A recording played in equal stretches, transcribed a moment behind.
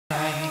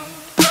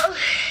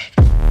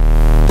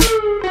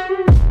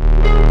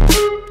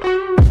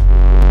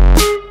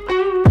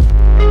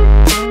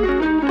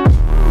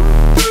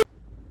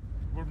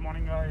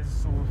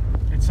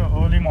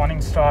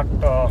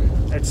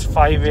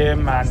5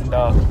 a.m. and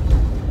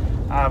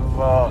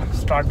I've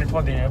started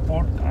for the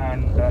airport.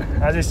 And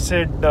as I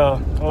said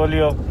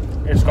earlier,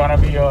 it's gonna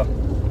be a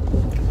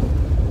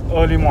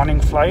early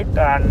morning flight,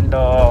 and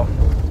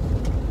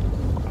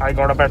I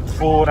got up at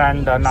 4,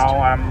 and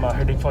now I'm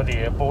heading for the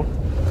airport.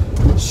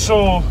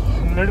 So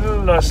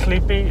little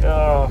sleepy.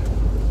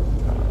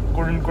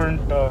 Couldn't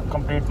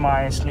complete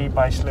my sleep.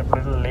 I slept a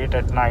little late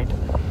at night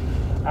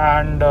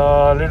and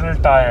a little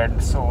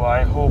tired. So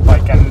I hope I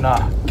can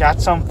catch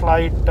some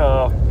flight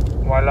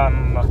while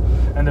I'm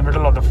in the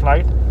middle of the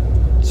flight.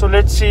 So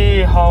let's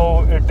see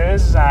how it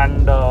is,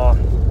 and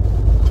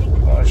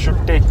should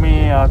take me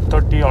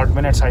 30 odd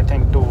minutes, I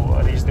think, to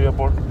reach the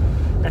airport.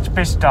 It's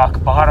pitch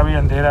dark. Bahar abhi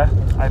andhera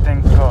hai. I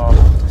think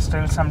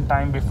still some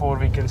time before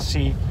we can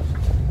see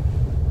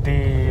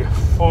the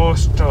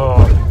first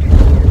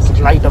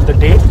light of the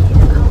day,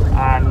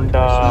 and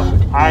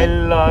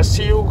I'll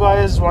see you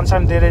guys once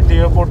I'm there at the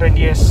airport. And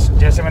yes,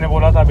 जैसे मैंने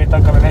बोला था, अभी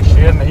तक मैंने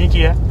share नहीं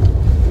किया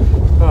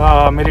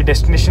मेरी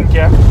डेस्टिनेशन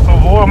क्या है, तो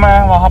वो मैं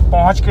वहाँ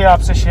पहुँच के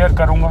आपसे शेयर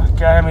करूँगा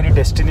क्या है मेरी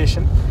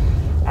destination.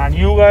 And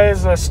you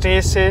guys stay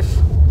safe,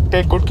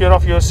 take good care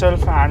of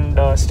yourself, and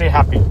stay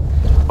happy.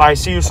 Bye,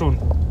 see you soon.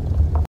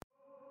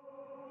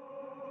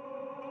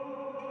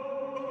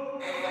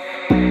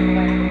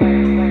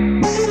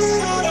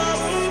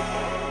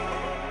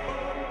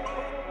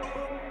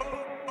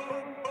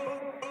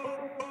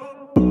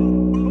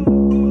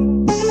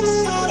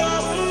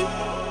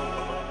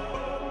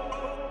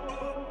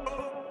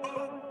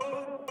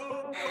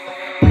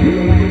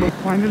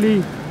 Finally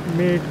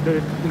made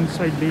it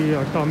inside the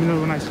terminal.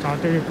 When I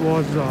started, it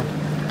was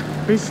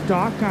pitch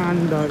dark,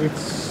 and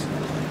it's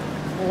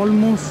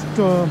almost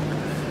the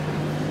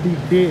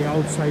day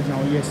outside now.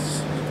 Yes,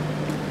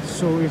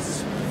 so it's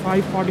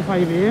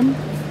 5:45 a.m.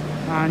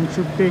 and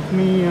should take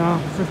me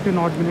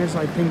 15 odd minutes,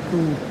 I think,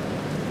 to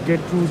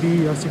get through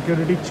the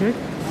security check,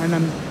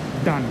 and I'm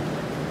done.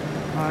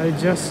 I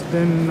just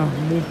then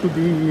move to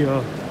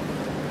the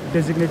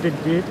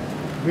designated gate,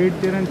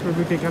 wait there, and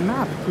probably take a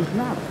nap, quick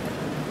nap.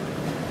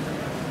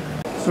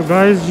 So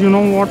guys, you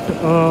know what,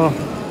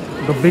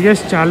 the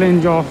biggest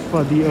challenge of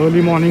the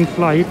early morning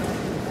flight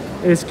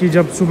is कि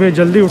जब सुबह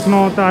जल्दी उठना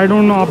होता है. I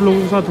don't know आप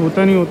लोगों के साथ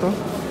होता नहीं होता,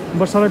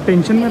 बट सारा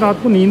टेंशन में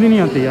रात को नींद ही नहीं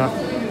आती यार.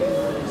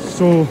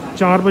 So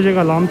 4 बजे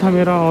का अलार्म था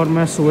मेरा, और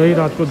मैं सोया ही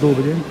रात को 2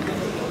 बजे.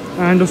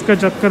 एंड उसके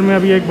चक्कर में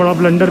अभी एक बड़ा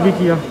ब्लंडर भी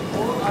किया.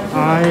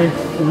 I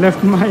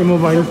left my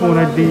mobile phone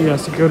at the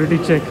security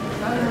check,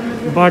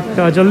 but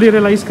जल्दी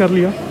रियलाइज़ कर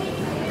लिया.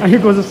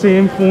 It was the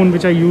same phone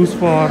which I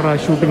use for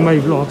shooting my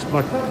vlogs,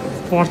 but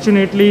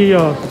fortunately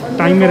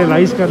time में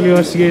रियलाइज़ कर लिया.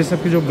 और सी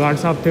सब के जो गार्ड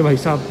साहब थे, भाई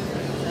साहब,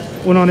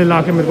 उन्होंने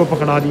ला के मेरे को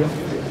पकड़ा दिया.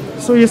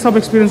 सो ये सब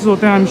एक्सपीरियंस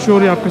होते हैं. आई एम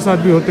श्योर ये आपके साथ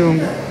भी होते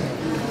होंगे.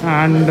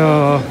 And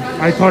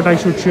I thought I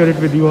should share it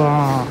with you.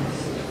 हाँ,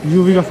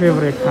 यूवी का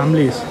फेवरेट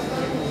फैमिलीज.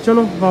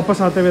 चलो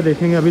वापस आते हुए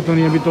देखेंगे. अभी तो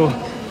नहीं, अभी तो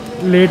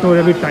लेट हो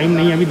रहा है, अभी टाइम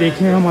नहीं है. अभी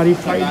देखें हमारी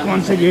फ्लाइट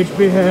कौन से गेट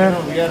पे है.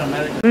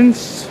 Since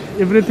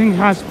everything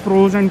has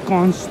pros and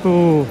cons, तो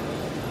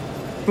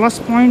plus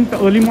point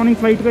early morning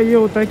flight का ये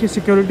होता है कि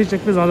सिक्योरिटी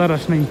चेक पे ज़्यादा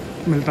रश नहीं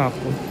मिलता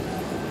आपको.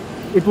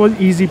 It was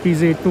easy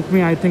PG. It took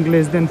me I think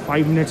less than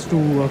 5 minutes to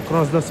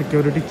cross the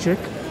security check.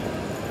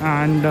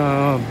 And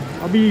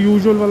अभी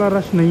यूजुअल वाला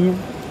रश नहीं है,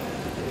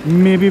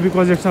 may be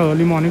because it's a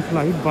early morning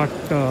flight, but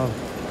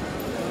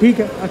ठीक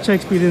है, अच्छा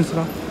एक्सपीरियंस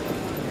रहा.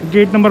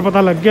 गेट नंबर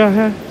पता लग गया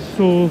है,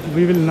 so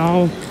we will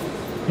now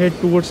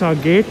head towards our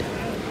gate.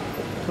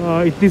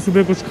 इतनी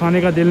सुबह कुछ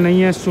खाने का दिल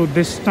नहीं है, so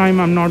this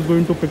time I am not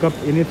going to pick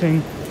up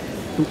anything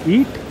to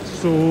eat.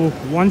 So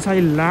once I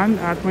land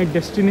at my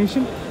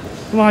destination,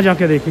 वहाँ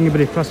जाके देखेंगे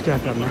ब्रेकफास्ट क्या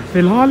करना है.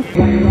 फिलहाल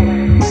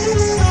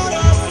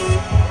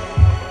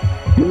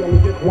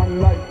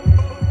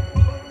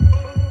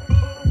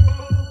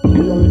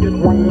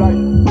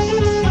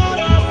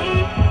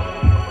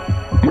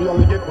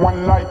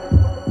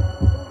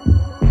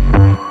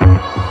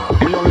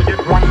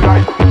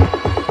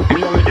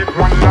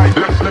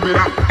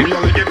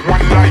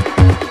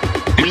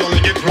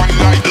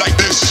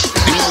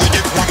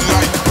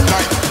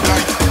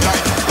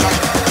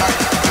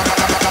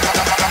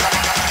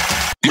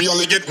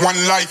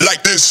one life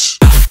like this.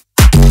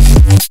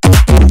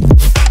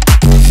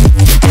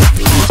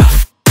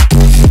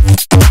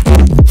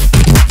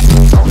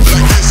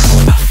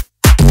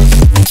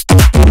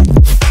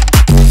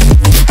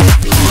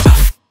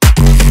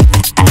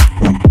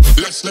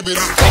 Let's live it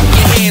up. Clap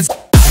your hands.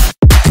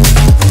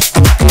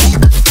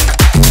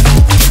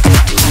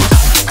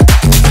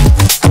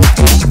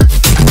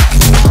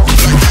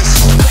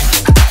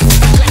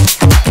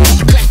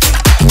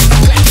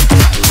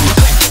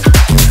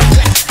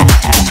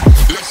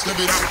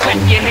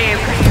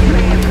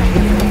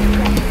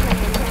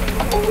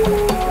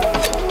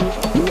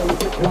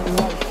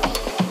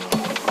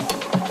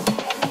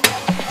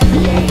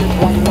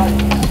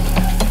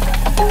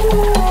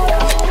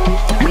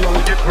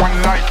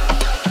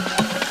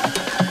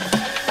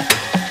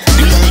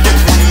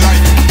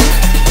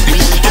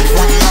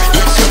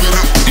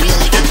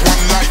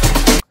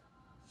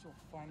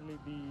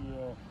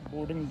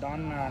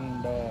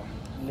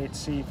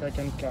 if I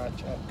can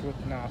catch a quick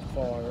nap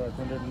for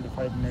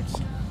 20-25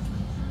 minutes.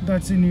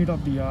 That's the need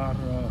of the hour.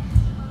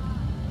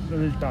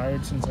 Little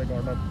tired since I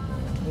got up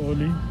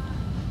early.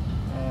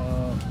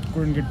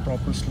 Couldn't get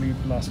proper sleep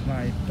last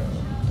night. तो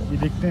अभी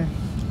देखते हैं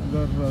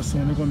अगर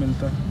सोने को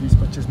मिलता है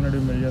 20-25 minute भी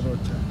मिल जाए तो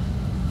अच्छा है.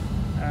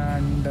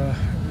 And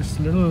it's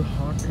a little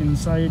hot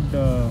inside,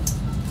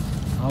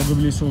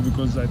 arguably so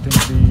because I think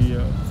the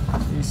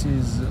AC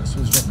is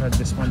switched off at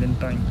this point in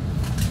time.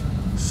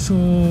 So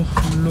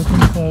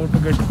looking forward to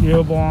get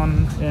airborne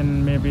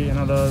in maybe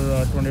another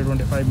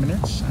 20-25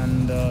 minutes,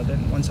 and then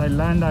once I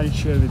land I'll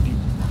share with you.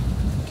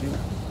 Thank you.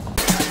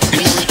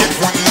 We only get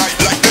one life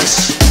like this.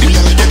 We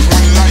only get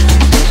one life.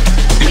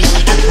 We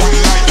only get one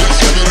life. Let's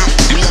live it up.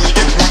 We only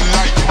get one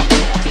life.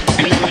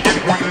 We only get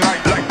one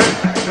life like this.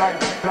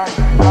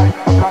 Life.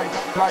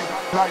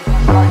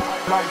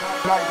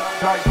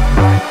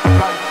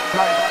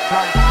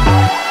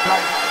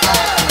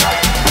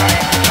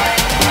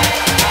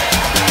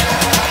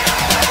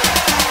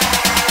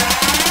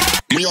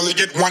 We only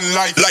get one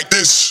life like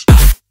this.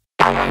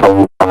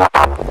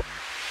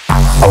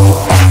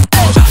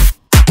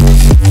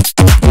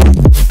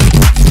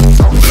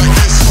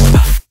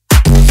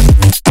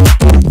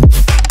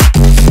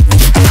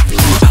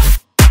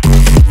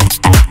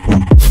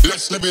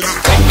 Let's live it up.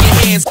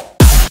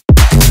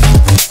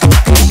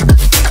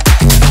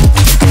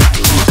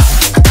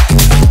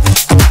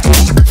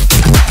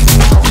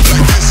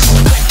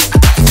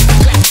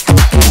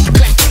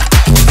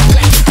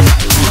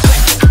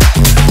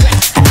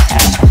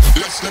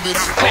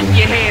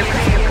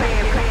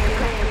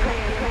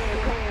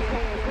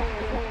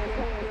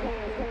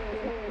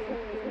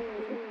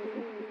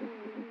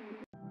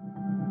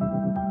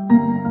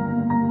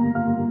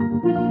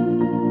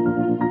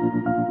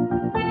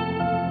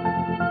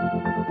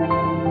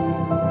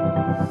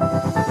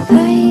 I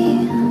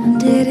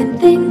didn't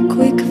think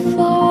we could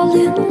fall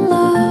in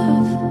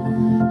love.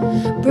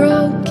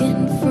 Broken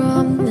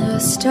from the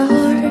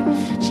start,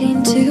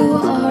 chained to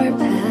our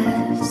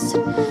past.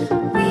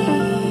 We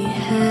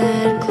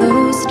had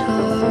closed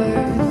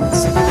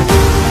hearts.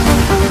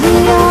 We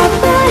are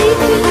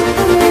breaking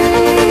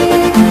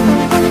free.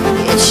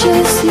 It's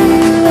just you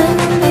and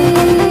me.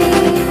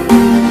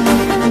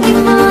 We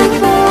might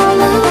fall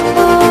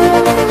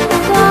apart,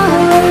 but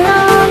all in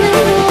one.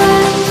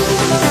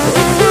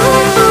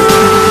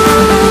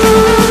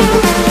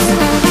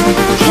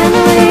 Can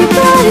we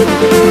break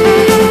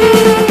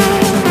free?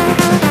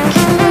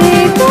 Can we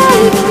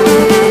break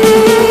free?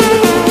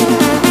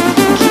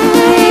 Can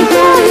we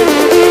break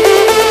free?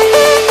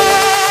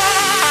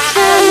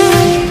 Can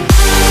we?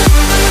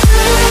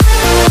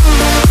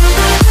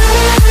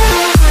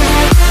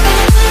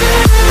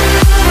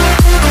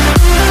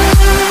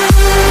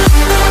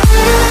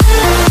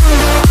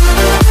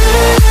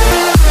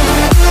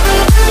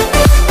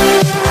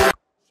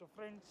 So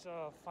friends,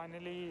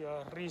 finally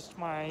reached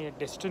my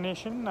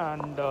destination,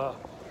 and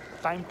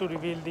time to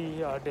reveal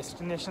the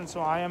destination. So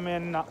I am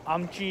in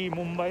Amchi,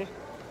 Mumbai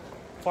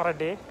for a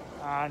day,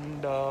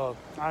 and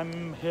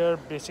I'm here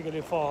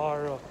basically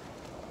for a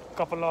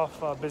couple of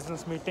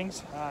business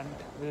meetings, and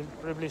will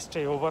probably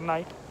stay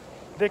overnight.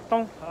 देखता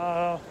हूँ.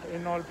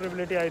 In all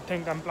probability I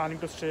think I'm planning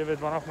to stay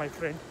with one of my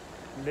friends.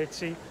 Let's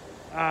see.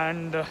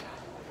 And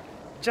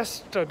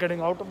just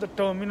getting out of the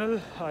terminal,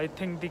 I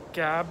think the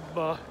cab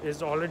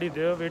is already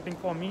there waiting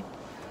for me.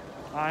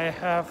 I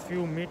have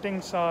few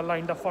meetings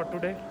lined up for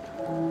today,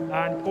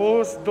 and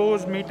post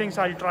those meetings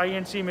I'll try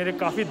and see. मेरे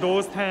काफ़ी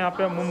दोस्त हैं यहाँ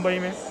पे मुंबई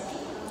में,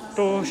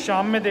 तो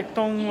शाम में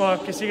देखता हूँ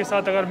किसी के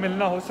साथ अगर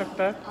मिलना हो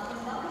सकता है,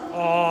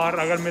 और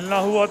अगर मिलना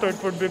हुआ तो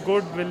it would be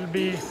good, will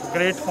be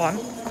great fun.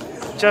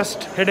 Just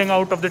heading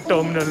out of the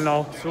terminal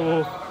now.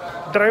 So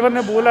driver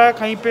ने बोला है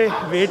कहीं पे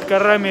वेट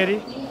कर रहा है मेरी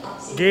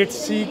गेट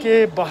सी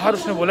के बाहर.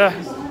 उसने बोला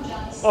है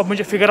अब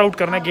मुझे फिगर आउट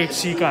करना है गेट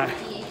सी कहाँ है.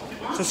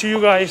 सो सी यू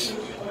गाइस.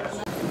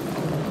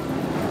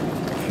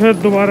 फिर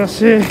दोबारा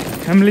से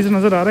हेमलीज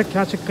नज़र आ रहा है.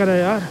 क्या चक्कर है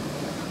यार,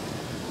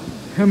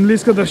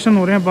 हेमलीज के दर्शन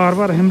हो रहे हैं बार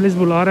बार. हेमलीज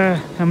बुला रहा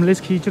है, हेमलीज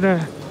खींच रहा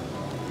है,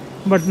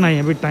 बट नहीं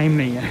अभी टाइम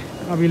नहीं है.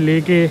 अभी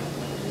लेके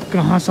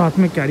कहाँ साथ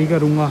में कैरी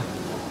करूँगा.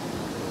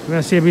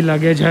 वैसे अभी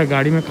लगेज है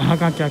गाड़ी में, कहाँ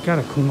कहाँ क्या क्या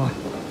रखूँगा.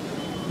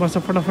 बस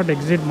अब फटाफट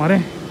एग्ज़िट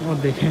मारें और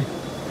देखें.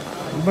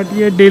 बट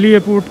ये दिल्ली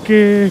एयरपोर्ट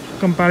के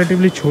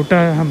कंपैरेटिवली छोटा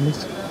है. हम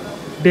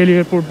दिल्ली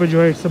एयरपोर्ट पे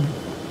जो है सब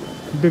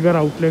बिगर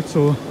आउटलेट,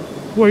 सो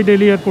वही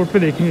दिल्ली एयरपोर्ट पे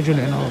देखेंगे जो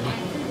लेना होगा.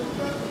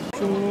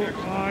 सो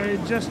I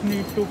just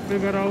need to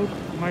figure out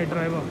my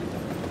driver.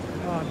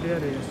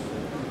 There is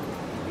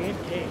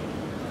get A.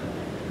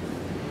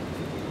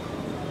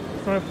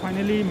 So I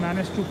finally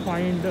manage to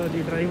find the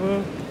driver.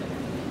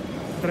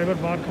 Driver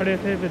बाहर खड़े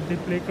थे with the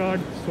play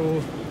card. So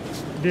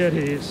there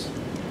is.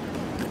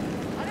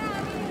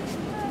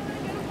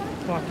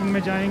 Parking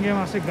में जाएंगे,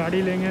 वहाँ से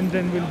गाड़ी लेंगे, and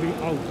then will be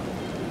out.